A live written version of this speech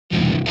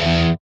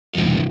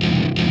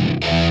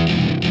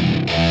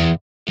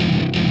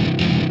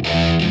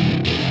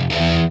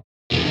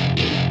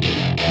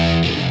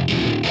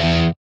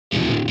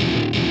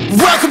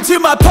Welcome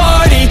to my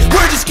party,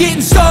 we're just getting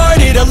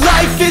started. A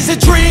life is a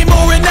dream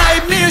or a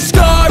nightmare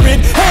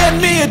scarring. Hand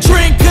me a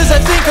drink cause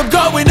I think I'm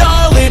going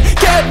all in.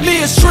 Get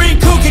me a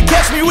shrink who can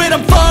catch me when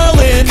I'm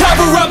falling.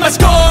 Cover up my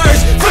scars,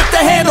 flip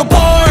the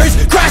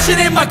handlebars, crashing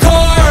in my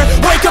car,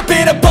 wake up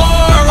in a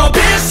bar. I'll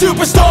be a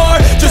superstar,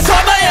 just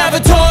on my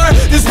avatar.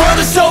 This world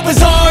is so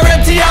bizarre,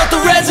 empty out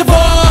the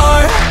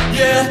reservoir.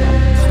 Yeah,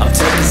 I'm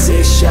taking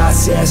 6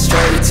 shots, yeah,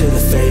 straight to the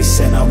face.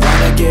 And I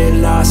wanna get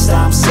lost,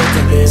 I'm sick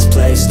of this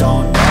place.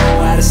 Don't know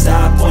how to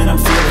stop when I'm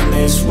feeling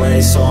this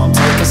way. So I'm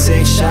taking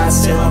 6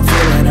 shots till I'm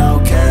feeling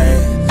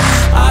okay.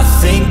 I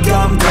think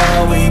I'm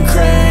going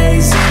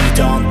crazy,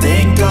 don't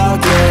think I'll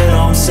get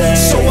home safe.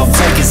 So I'm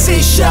taking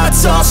 6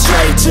 shots, all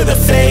straight to the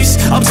face.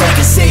 I'm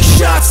taking 6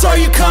 shots, are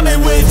you coming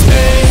with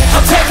me?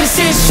 I'm taking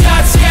 6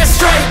 shots, yeah,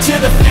 straight to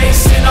the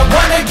face. And I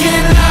wanna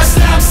get lost,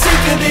 I'm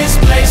sick of this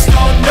place.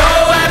 Don't know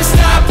how to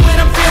stop when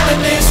I'm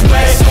feeling this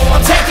way. So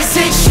I'm taking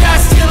 6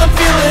 shots till I'm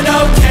feeling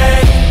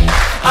okay.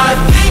 I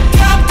think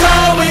I'm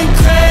going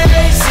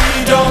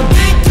crazy, don't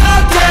think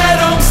I'll get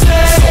home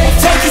safe. So I'm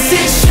taking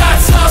 6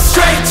 shots, all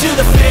straight to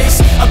the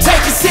face. I'm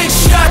taking 6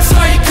 shots,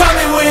 are you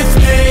coming with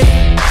me?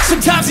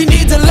 sometimes you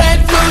need to let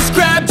loose,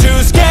 grab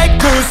juice, get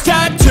goose,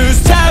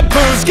 tattoos,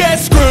 taboos, get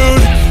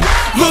screwed.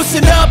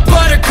 Loosen up,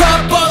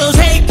 buttercup, all those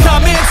hate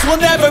comments will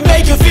never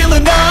make you feel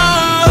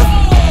enough.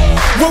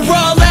 We're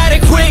all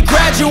adequate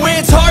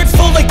graduates, heart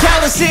full of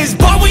calluses,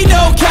 but we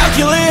know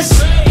calculus.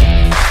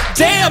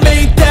 Damn,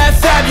 ain't that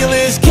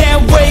fabulous?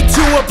 Can't wait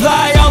to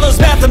apply all those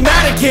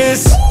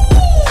mathematicus.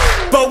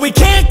 But we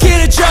can't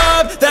get a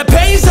job that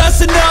pays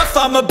us enough.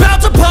 I'm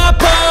about to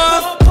pop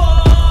off.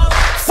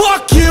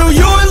 Fuck you,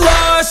 you're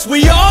lost.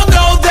 We all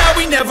know that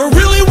we never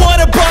really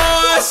want a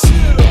boss.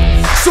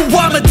 So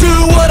I'ma do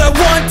what I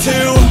want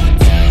to,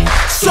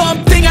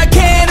 something I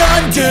can't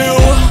undo.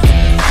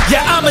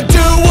 Yeah, I'ma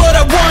do what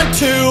I want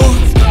to,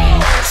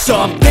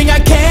 something I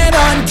can't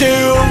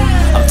undo.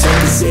 I'm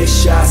taking 6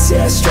 shots,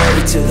 yeah,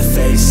 straight to the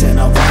face. And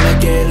I wanna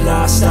get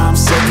lost, I'm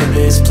sick of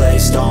this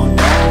place. Don't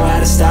know how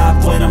to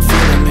stop when I'm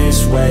feeling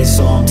this way.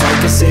 So I'm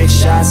taking 6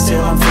 shots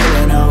till I'm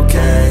feeling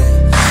okay.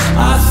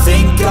 I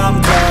think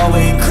I'm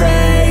going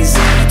crazy,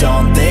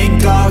 don't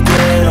think I'll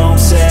get home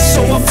safe.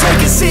 So I'm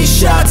taking 6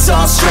 shots,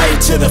 all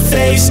straight to the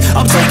face.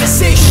 I'm taking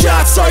 6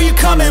 shots, are you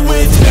coming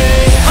with me?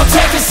 I'm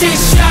taking 6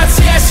 shots,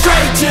 yeah,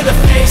 straight to the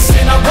face.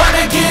 And I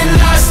wanna get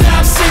lost,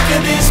 I'm sick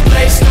of this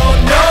place.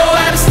 Don't know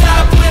how to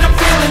stop when I'm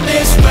feeling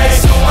this way.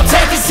 So I'm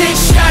taking 6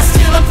 shots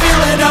till I'm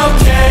feeling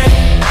okay.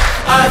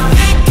 I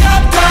think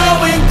I'm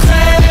going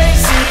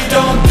crazy,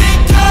 don't think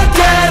I'll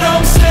get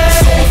home safe.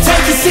 So I'm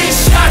taking 6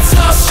 shots,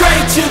 all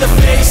straight to the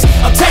face.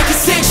 I'm taking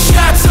 6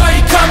 shots, are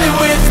you coming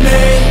with me?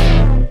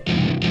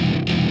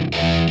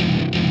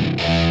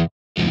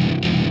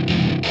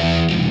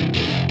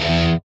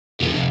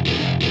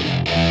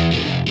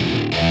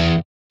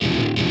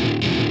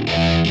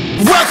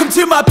 Welcome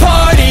to my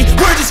party,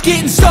 we're just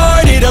getting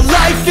started. A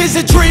life is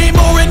a dream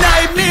or a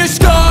nightmare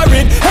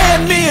scarring.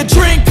 Hand me a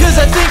drink cause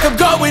I think I'm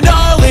going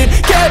all in.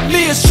 Get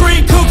me a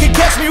shrink who can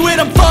catch me when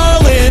I'm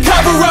falling.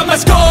 Cover up my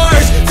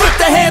scars, flip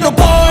the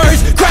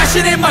handlebars,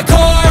 crashing in my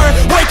car,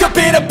 wake up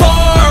in a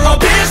bar. I'll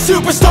be a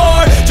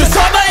superstar, just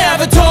on my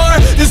avatar.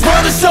 This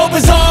world is so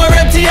bizarre,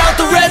 empty out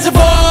the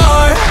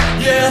reservoir.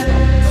 Yeah,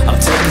 I'm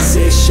taking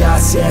 6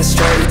 shots, yeah,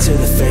 straight to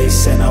the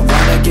face. And I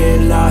wanna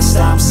get lost,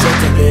 I'm sick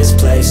of this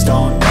place.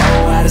 Don't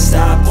know how to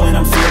stop when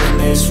I'm feeling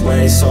this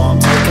way. So I'm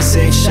taking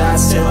 6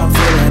 shots till I'm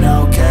feeling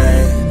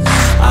okay.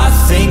 I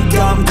think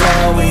I'm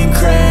going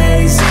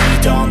crazy,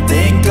 don't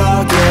think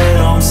I'll get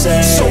home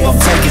safe. So I'm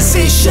taking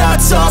 6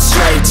 shots, all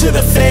straight to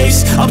the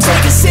face. I'm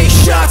taking 6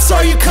 shots,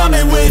 are you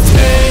coming with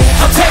me?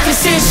 I'm taking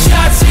 6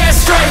 shots, yeah,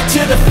 straight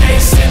to the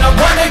face. And I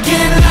wanna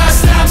get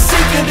lost, I'm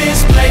sick of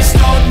this place.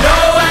 Don't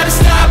know how to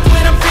stop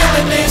when I'm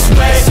feeling this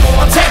way. So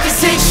I'm taking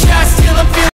 6 shots till I'm feeling